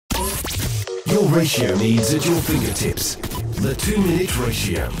your ratio needs at your fingertips. The 2-minute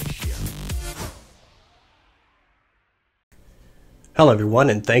ratio. Hello everyone,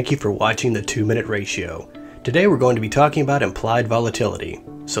 and thank you for watching the 2-minute ratio. Today we're going to be talking about implied volatility,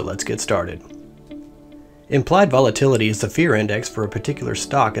 so let's get started. Implied volatility is the fear index for a particular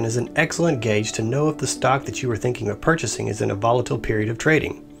stock and is an excellent gauge to know if the stock that you are thinking of purchasing is in a volatile period of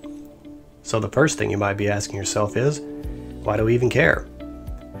trading. So the first thing you might be asking yourself is, why do we even care?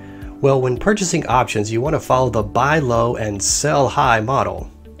 Well, when purchasing options, you want to follow the buy low and sell high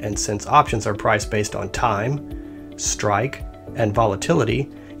model, and since options are priced based on time, strike, and volatility,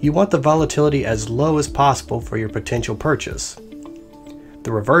 you want the volatility as low as possible for your potential purchase.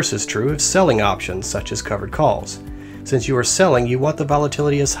 The reverse is true of selling options such as covered calls. Since you are selling, you want the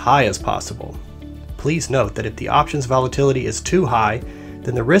volatility as high as possible. Please note that if the option's volatility is too high,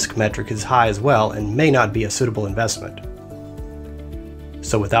 then the risk metric is high as well and may not be a suitable investment.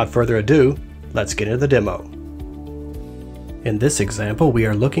 So without further ado, let's get into the demo. In this example, we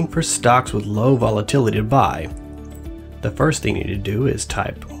are looking for stocks with low volatility to buy. The first thing you need to do is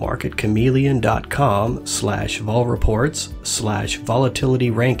type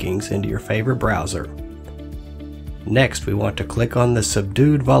marketchameleon.com/volreports/volatility rankings into your favorite browser. Next, we want to click on the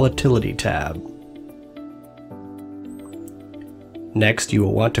Subdued Volatility tab. Next, you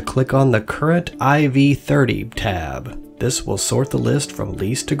will want to click on the Current IV30 tab. This will sort the list from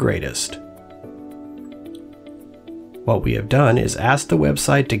least to greatest. What we have done is ask the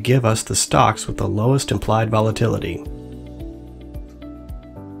website to give us the stocks with the lowest implied volatility.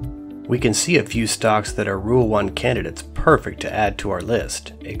 We can see a few stocks that are Rule 1 candidates perfect to add to our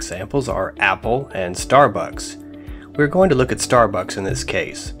list. Examples are Apple and Starbucks. We're going to look at Starbucks in this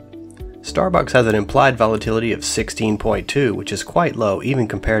case. Starbucks has an implied volatility of 16.2, which is quite low even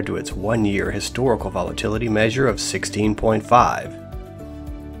compared to its 1-year historical volatility measure of 16.5.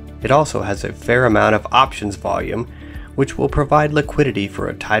 It also has a fair amount of options volume, which will provide liquidity for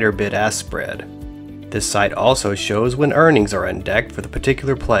a tighter bid-ask spread. This site also shows when earnings are undecked for the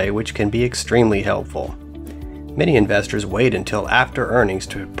particular play, which can be extremely helpful. Many investors wait until after earnings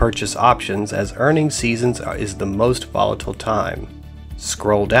to purchase options, as earnings seasons is the most volatile time.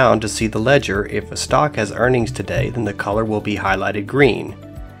 Scroll down to see the ledger. If a stock has earnings today, then the color will be highlighted green.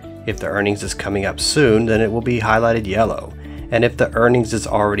 If the earnings is coming up soon, then it will be highlighted yellow. And if the earnings has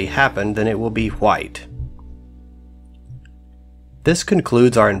already happened, then it will be white. This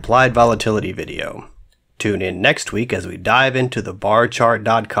concludes our implied volatility video. Tune in next week as we dive into the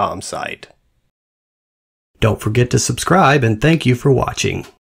barchart.com site. Don't forget to subscribe, and thank you for watching.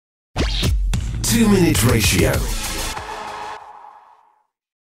 2-minute ratio.